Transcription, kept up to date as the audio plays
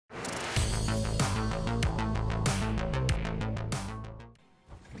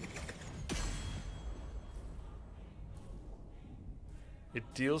It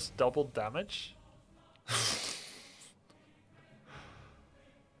deals double damage.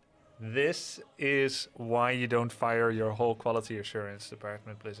 This is why you don't fire your whole quality assurance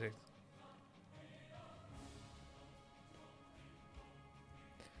department, Blizzard.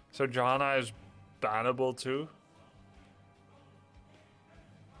 So Johanna is bannable too.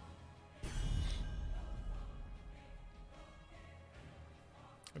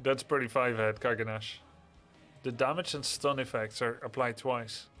 That's pretty 5-head, Kaganash. The damage and stun effects are applied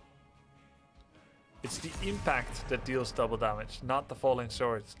twice. It's the impact that deals double damage, not the falling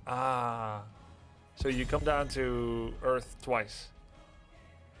swords. Ah. So you come down to Earth twice.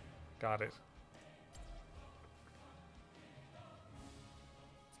 Got it.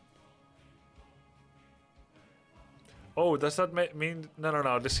 Oh, does that mean... No.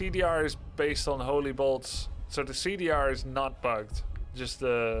 The CDR is based on Holy Bolts. So the CDR is not bugged. Just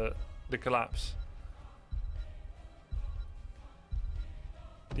the collapse.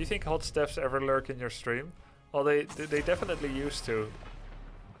 Do you think hot steps ever lurk in your stream? Well, they definitely used to.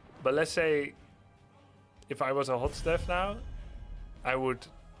 But let's say if I was a hot step now, I would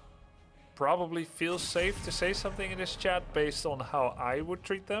probably feel safe to say something in this chat based on how I would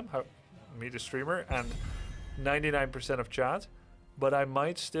treat them, me the streamer, and 99% of chat. But I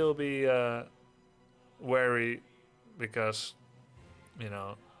might still be wary because, you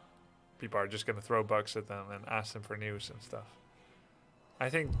know, people are just going to throw bugs at them and ask them for news and stuff. I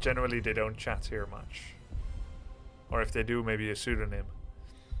think generally they don't chat here much. Or if they do, maybe a pseudonym.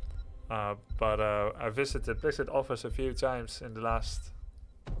 But I visited Blizzard office a few times in the last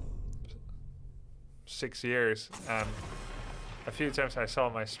 6 years. And a few times I saw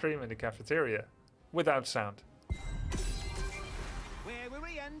my stream in the cafeteria without sound.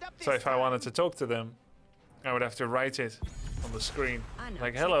 So if I wanted to talk to them, I would have to write it on the screen.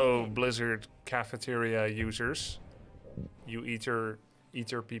 Like, hello, Blizzard cafeteria users. You eater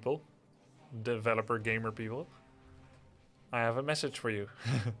people. Developer gamer people. I have a message for you.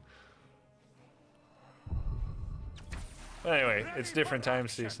 But anyway, it's different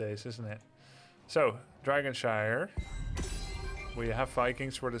times these days, isn't it? So, Dragonshire. We have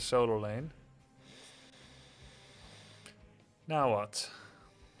Vikings for the solo lane. Now what?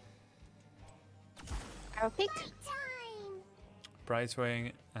 I'll pick.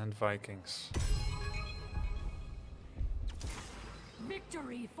 Brightwing and Vikings.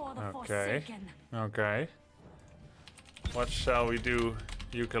 Victory for the Okay. Forsaken. Okay. What shall we do,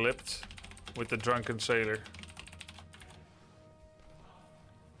 Eucalypt, with the drunken sailor?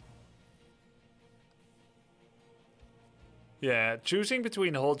 Yeah, choosing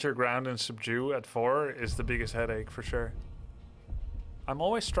between hold your ground and subdue at 4 is the biggest headache for sure. I'm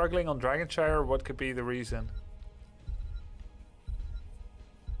always struggling on Dragonshire. What could be the reason?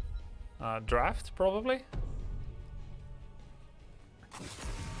 Draft, probably?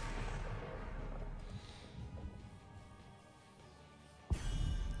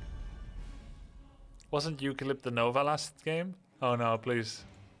 Wasn't Eucalypt the Nova last game? Oh no, please.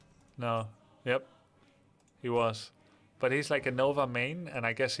 No. Yep. He was. But he's like a Nova main, and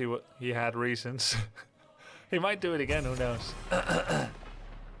I guess he had reasons. He might do it again, who knows?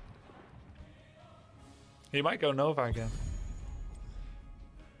 He might go Nova again.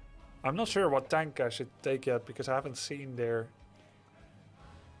 I'm not sure what tank I should take yet, because I haven't seen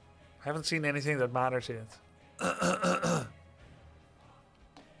anything that matters yet. I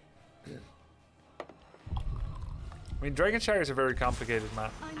mean, Dragonshire is a very complicated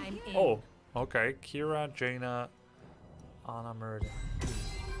map. Oh, okay. Kira, Jaina, Anna, Murder.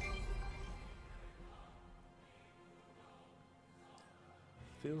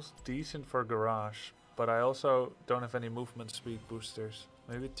 Feels decent for Garrosh, but I also don't have any movement speed boosters.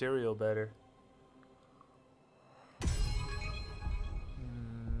 Maybe Tyrael better.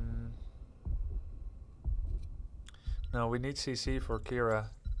 No, we need CC for Kira.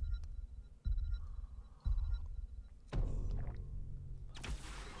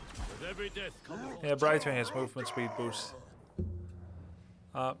 Yeah, Brightwing has movement speed boost.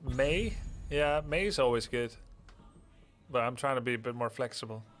 May? Yeah, May is always good. But I'm trying to be a bit more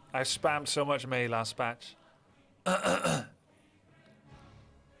flexible. I spammed so much May last patch.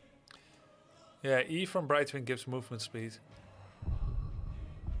 Yeah, E from Brightwing gives movement speed.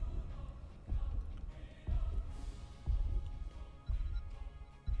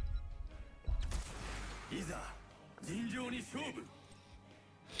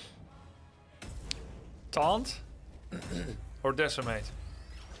 Taunt? Or Decimate?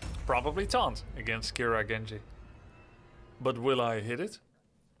 Probably Taunt against Kira Genji. But will I hit it?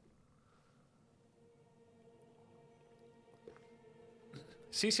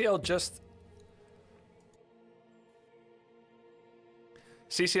 CCL just...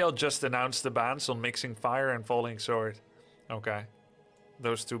 CCL just announced the bans on Mixing Fire and Falling Sword. Okay.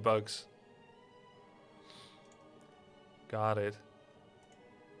 Those two bugs. Got it.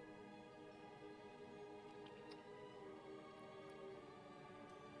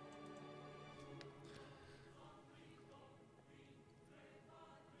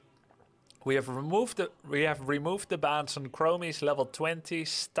 We have removed the bans on Chromie's level 20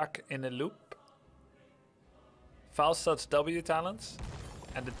 stuck in a loop, Falstad's W talents,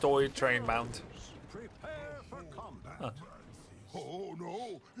 and the toy train mount. Prepare for combat. Huh. Oh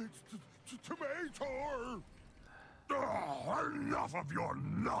no, it's Tomato! Oh, enough of your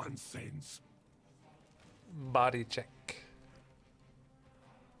nonsense. Body check.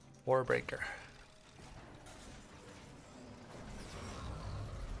 Warbreaker.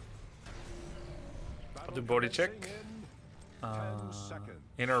 I'll do body check.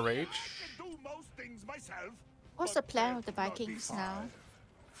 Inner rage. Do most things myself. What's the plan with the Vikings now?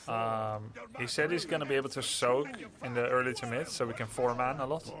 He said he's gonna be able to soak in the early to mid, so we can 4-man a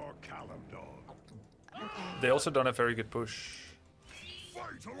lot. Okay. They also don't have very good push.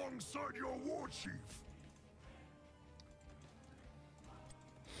 Fight alongside your war chief.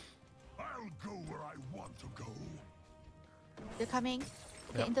 I'll go where I want to go. They're coming.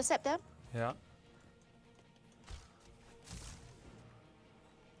 Okay, Yeah. intercept them. Yeah.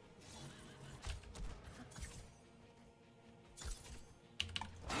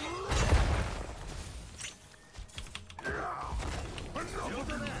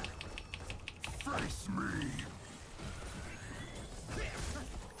 Face me.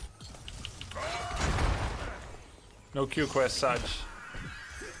 No Q quest, Saj.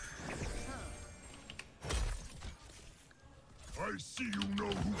 I see you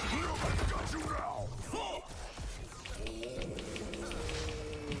know who I got you now.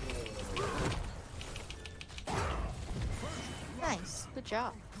 Nice. Good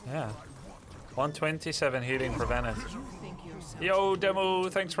job. Yeah. 127 healing prevented. Think yourself Yo, Demo,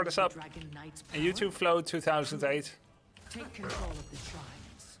 thanks for the sub. Dragon Knight's And YouTube Flow 2008. take control of the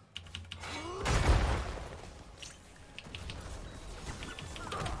shrines.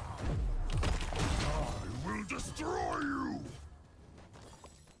 I will destroy you.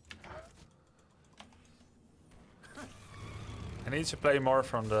 I need to play more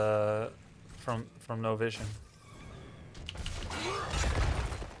from the from No Vision.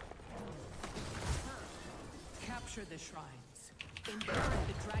 Capture the shrines. Inherit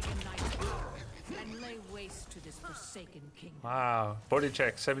the Dragon Knight's power. And lay waste to this forsaken kingdom. Wow. Body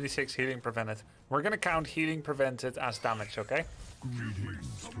check, 76 healing prevented. We're gonna count healing prevented as damage, okay?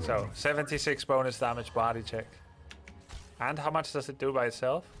 So 76 bonus damage body check. And how much does it do by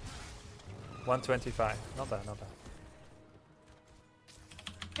itself? 125. Not bad, not bad.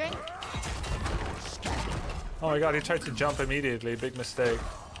 Drink. Oh my god, he tried to jump immediately. Big mistake.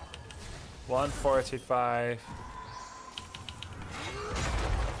 145.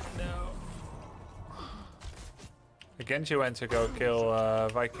 No. Genji went to go kill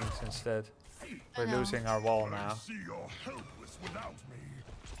Vikings instead. We're know. losing our wall I now. see you're helpless without me.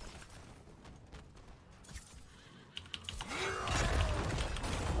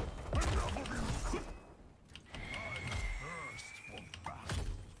 Enough of you. I thirst for battle.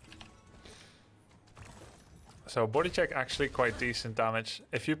 So body check actually quite decent damage.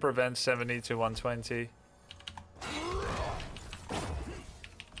 If you prevent 70 to 120.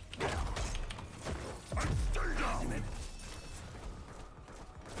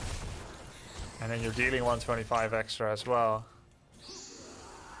 And then you're dealing 125 extra as well.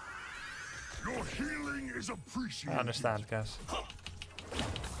 Your healing is appreciated. I understand, guys.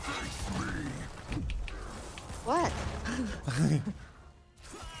 Face me. What?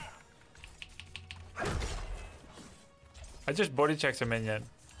 I just body checked a minion.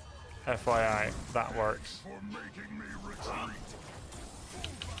 FYI, that works. For making me retreat.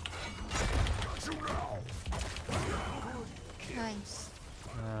 Got you now. Nice.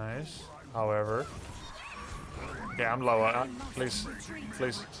 Nice. However. Yeah, I'm lower. Please.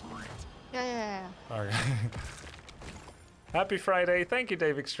 Please. Yeah. Okay. Happy Friday. Thank you,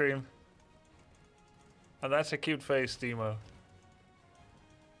 Dave Extreme. And that's a cute face, Demo.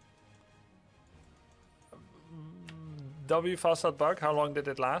 W Fastad bug, how long did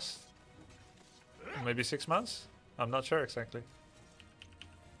it last? Maybe 6 months? I'm not sure exactly.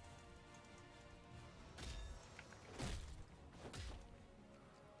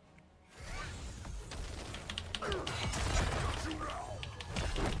 I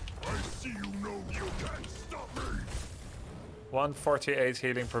see you know you can't stop me. 148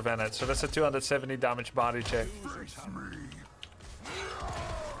 healing prevented, so that's a 270 damage body check. Face me.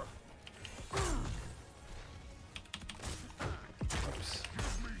 Oops.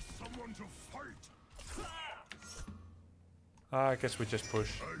 I guess we just push.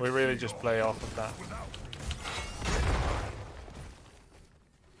 We really just play off of that.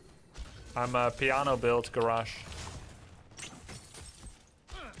 I'm a piano build Garrosh.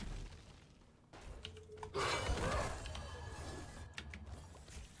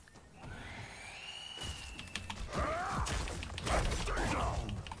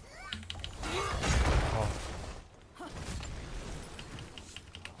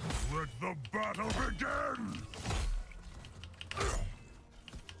 Let the battle begin!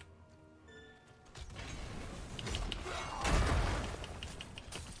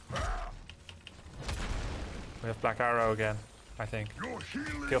 We have Black Arrow again, I think. Your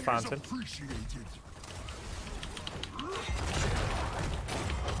healing Kill is Fountain. appreciated. And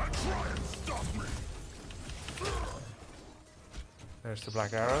try and stop me. There's the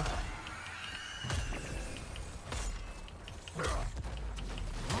Black Arrow.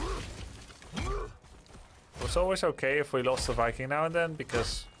 It was always okay if we lost the Viking now and then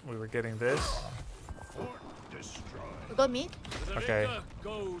because we were getting this. Fort destroyed. We go mid. Okay.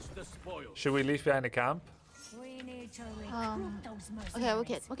 Goes the spoils. Should we leave behind the camp? We need to recruit those mercenaries.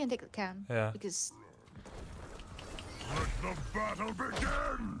 Okay, we can take the camp. Yeah. Because Let the battle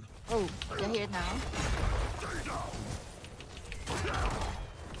begin! oh, they're here now. Stay down!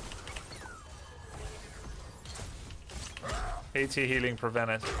 AT healing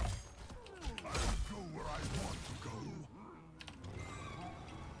prevented. Go where I want to go.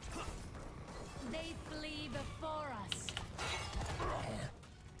 They flee before us.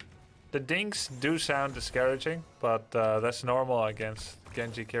 The dinks do sound discouraging, but that's normal against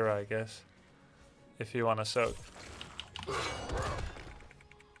Genji Kira, I guess. If you want to soak.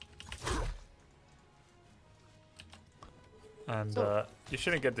 And So, you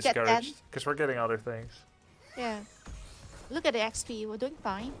shouldn't get get discouraged, because we're getting other things. Yeah. Look at the XP. We're doing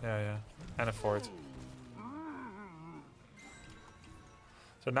fine. Yeah, yeah. And a fort.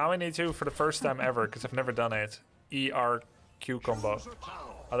 So now we need to, for the first time ever, because I've never done it, ERQ combo.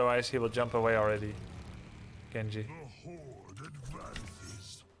 Otherwise he will jump away already. Genji. The horde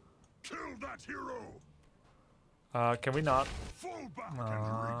advances. Kill that hero! Can we not? Fall back and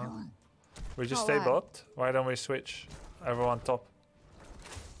regroup. We just Oh, stay why? bot? Why don't we switch? Everyone top.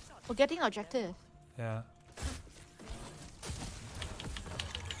 We're getting objective. Yeah.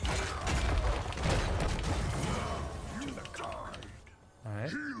 Alright.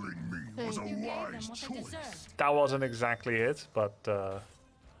 Healing me was a You gave them wise what they choice. deserved. That wasn't exactly it, but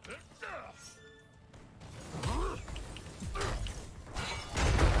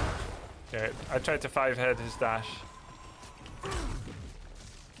yeah, I tried to 5-head his dash.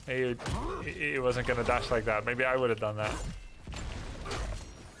 He wasn't gonna dash like that. Maybe I would have done that.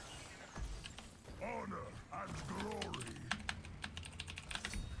 Honor and glory.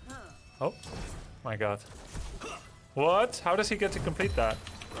 Oh my god. What? How does he get to complete that?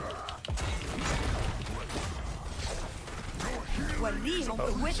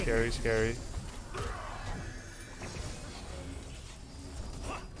 Oh, scary, scary.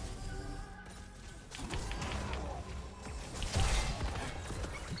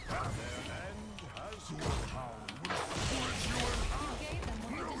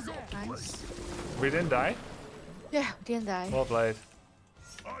 Nice. We didn't die? Yeah, we didn't die. Well played.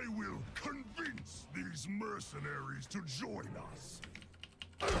 I will convince these mercenaries to join us.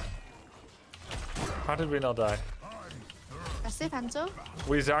 How did we not die? Passive Hanzo.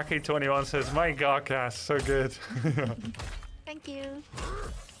 Wizaki21 says, my god, Cass, so good. Thank you.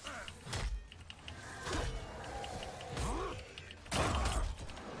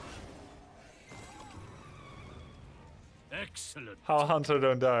 Excellent. How Hunter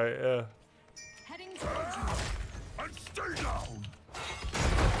don't die, yeah. Heading towards you. And stay down!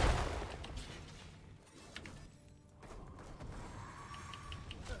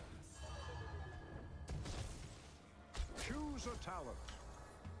 Choose a talent.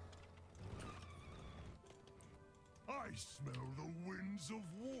 I smell the winds of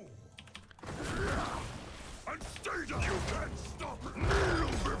war. And stay down! You can't stop it! Kneel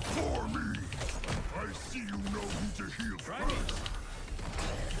before me! I see you know who to heal first.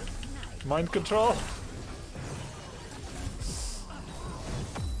 Mind control.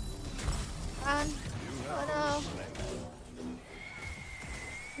 Run. Oh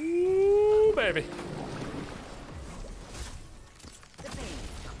no. Ooh, baby.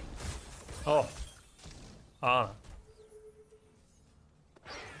 Oh. Ah.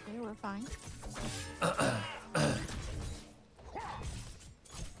 Okay, we're fine.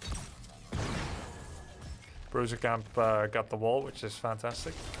 Bruiser Camp got the wall, which is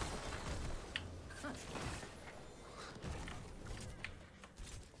fantastic.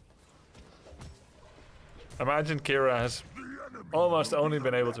 Imagine Kira has almost only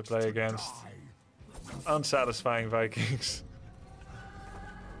been able to play against unsatisfying Vikings.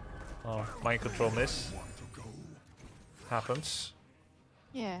 Oh, mind control miss. Happens.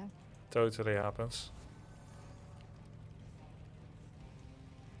 Yeah. Totally happens.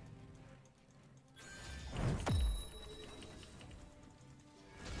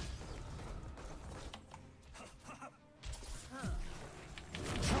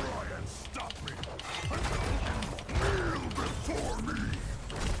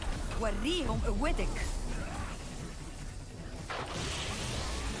 وريهم قوتك.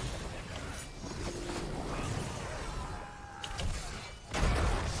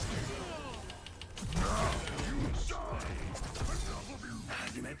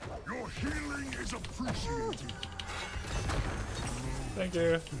 Your healing is appreciated. Thank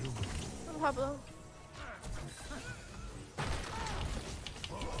you. No problem.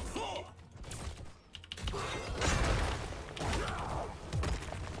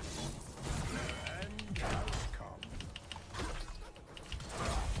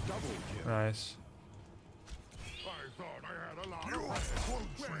 Nice. I thought I had a lot of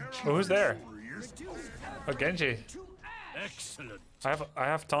Oh, who's there? Oh, Genji. Excellent. I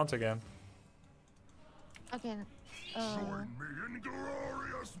have taunt again. Okay. Join me in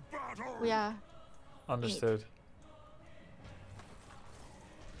glorious battle. We are. Understood.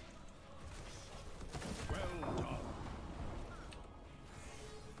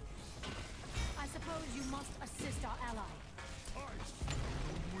 I suppose you must assist our ally. I see the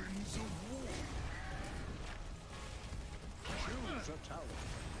winds of war. Choose a tower.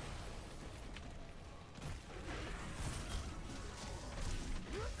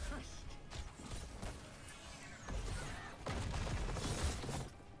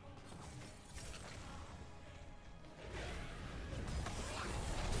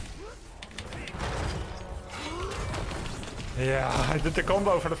 Yeah, I did the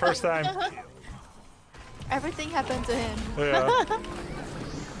combo for the first time. Everything happened to him. Yeah.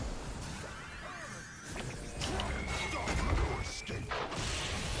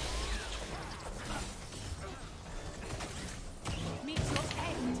 Meet your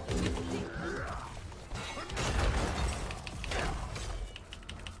end.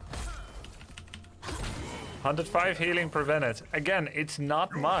 105 healing prevented. Again, it's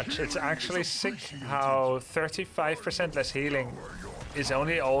not much. It's actually sick how 35% less healing is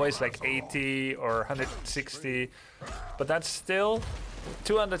only always like 80 or 160. But that's still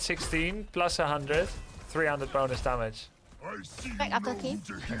 216 plus 100, 300 bonus damage. I see you Back after know Keith.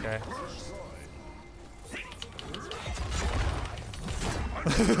 who to heal Okay. first.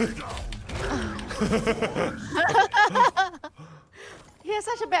 He has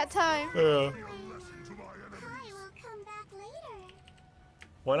such a bad time. Yeah. Lesson to my enemies. Come back later.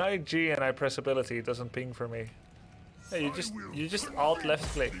 When I G and I press ability, it doesn't ping for me. Yeah, you just alt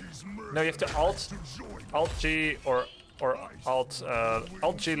left click. No, you have to alt G or alt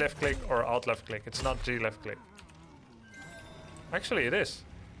G left click or alt left click. It's not G left click. Actually, it is.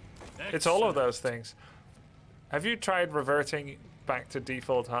 It's all of those things. Have you tried reverting back to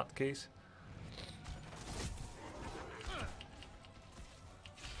default hotkeys?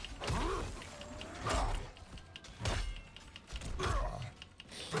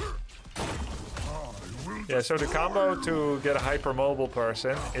 Yeah, so the combo to get a hypermobile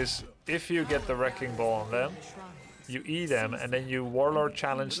person is if you get the wrecking ball on them, you E them, and then you warlord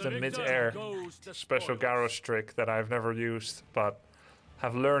challenge them mid-air. Special Garrosh trick that I've never used, but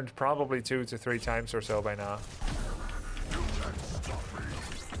have learned probably 2 to 3 times or so by now.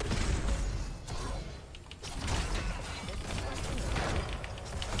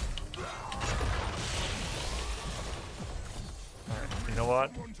 Alright, you know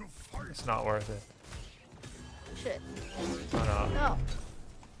what? It's not worth it. Shit. Oh no.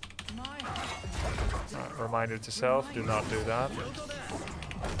 No. Reminder to self, do not do that.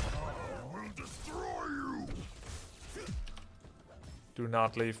 Will destroy you. Do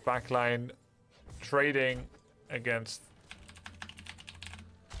not leave backline trading against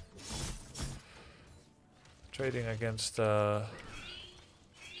Pick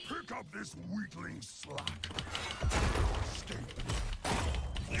up this weakling slack. Escape.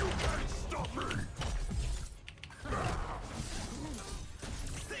 You can't stop me.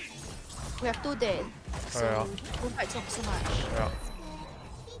 We have 2 dead. So yeah. don't fight so much. Yeah.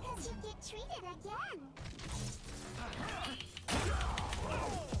 Because you get treated again.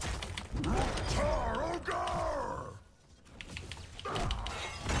 Tarogar!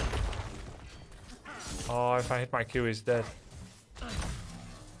 Oh, if I hit my Q, he's dead.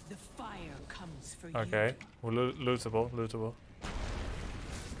 The fire comes for Okay, well, lootable.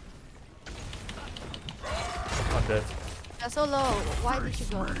 I'm dead. You're so low. Why did you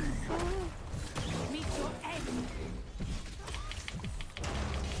go? Meet your end.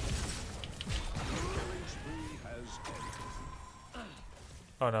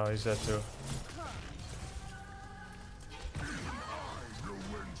 Oh no, he's dead too.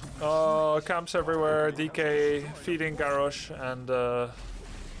 Oh, camps everywhere. DK feeding Garrosh and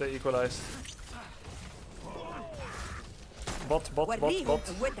they equalized. Bot.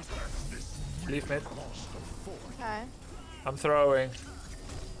 Leave mid. Okay. I'm throwing.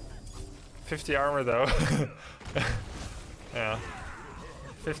 50 armor though. Yeah.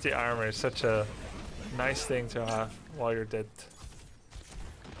 50 armor is such a nice thing to have while you're dead.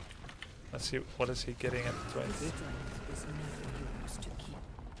 Let's see, what is he getting at 20?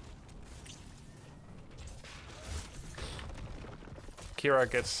 Kira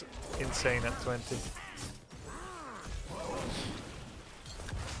gets insane at 20.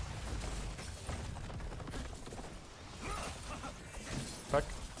 Fuck.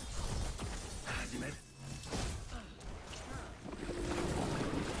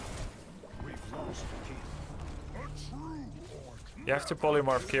 You have to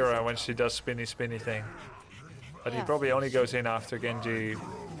polymorph Kira when she does spinny thing. But he Yeah. probably only goes in after Genji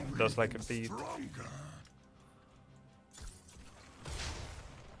does like a beat.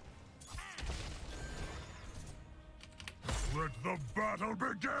 Let the battle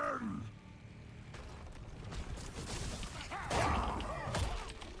begin!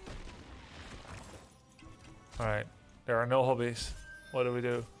 Alright, there are no hobbies. What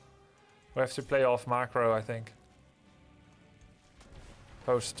do? We have to play off macro, I think.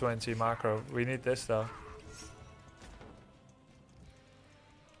 Post 20 macro. We need this though.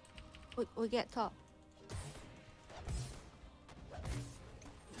 We get top.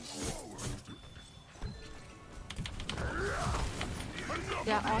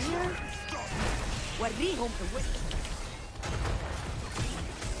 Yeah, on here. وريهم قوتك.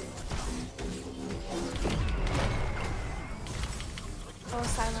 Oh,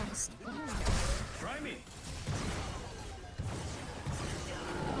 silenced. Try me.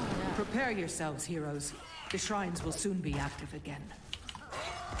 Prepare yourselves, heroes. The shrines will soon be active again.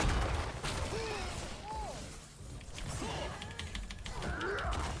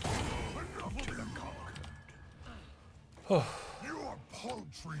 Your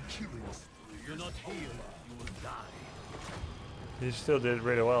paltry killings. You're not healed, you will die. You still did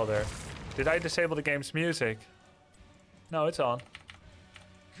really well there. Did I disable the game's music? No, it's on.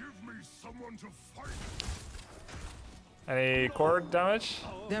 Give me someone to fight. Any core damage?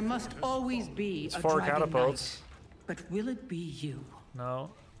 There must always be It's a 4 dragon catapults. knight. But will it be you?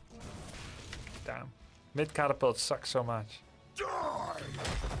 No. Damn. Mid catapults suck so much. Die!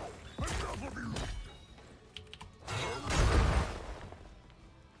 Enough of you!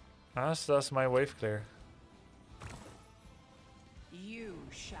 As does my wave clear. You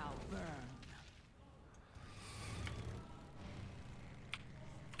shall burn.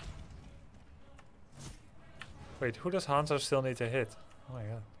 Wait, who does Hanzo still need to hit? Oh my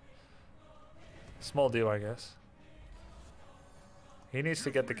god. Small deal, I guess. He needs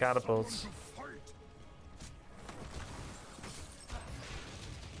to get the catapults.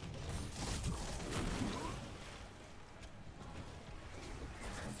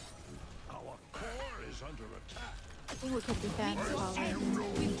 Our core is under attack. I think we can defend probably.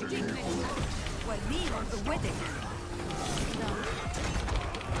 وريهم قوتك.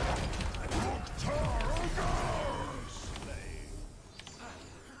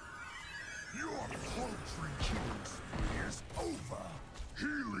 Your paltry killing spree is over.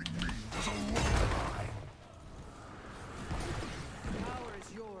 Healing me is a lie. Power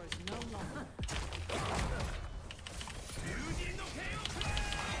is yours no longer.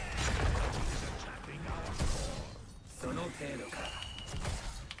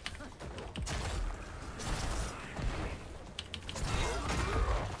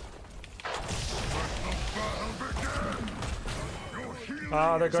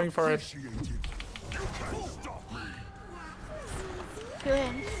 Ah, they're going for it. You can't stop me. Kill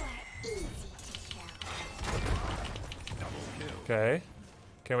him. Okay.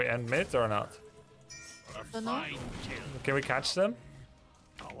 Can we end mid or not? Don't know. Fine kill. Can we catch them?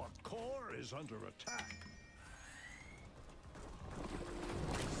 Our core is under attack.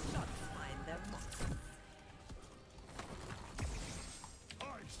 Find them. I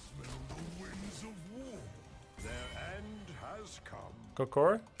smell the winds of war. Their end has come. Go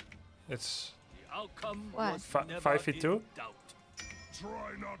core? It's The outcome What? was never 5v2? in doubt.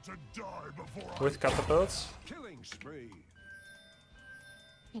 Try not to die before with catapults. Killing spree.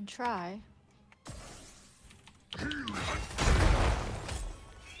 Can try.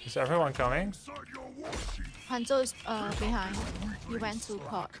 Is everyone coming? Inside your war sheet. Hanzo is behind. He went to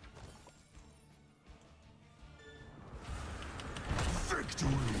pot. Victory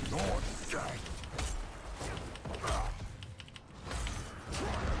or death.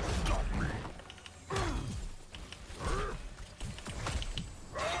 Stop me.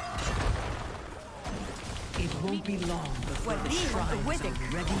 It won't be long before the shrines are ready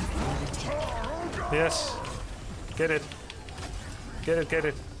for the take. Yes. Get it. Get it, get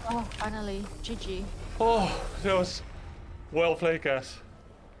it. Oh, finally. GG. Oh, that was well played, guys.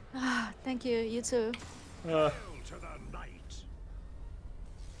 Thank you. You too. Uh, To the night.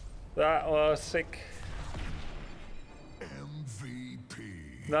 that was sick.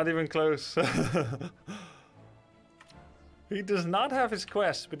 MVP. Not even close. He does not have his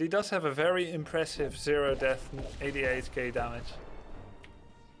quest, but he does have a very impressive 0 death, 88k damage.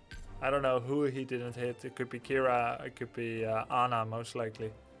 I don't know who he didn't hit. It could be Kira, it could be Ana, most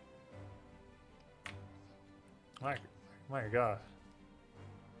likely. My god.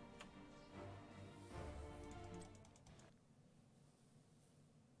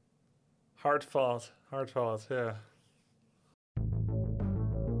 Hard fought, yeah.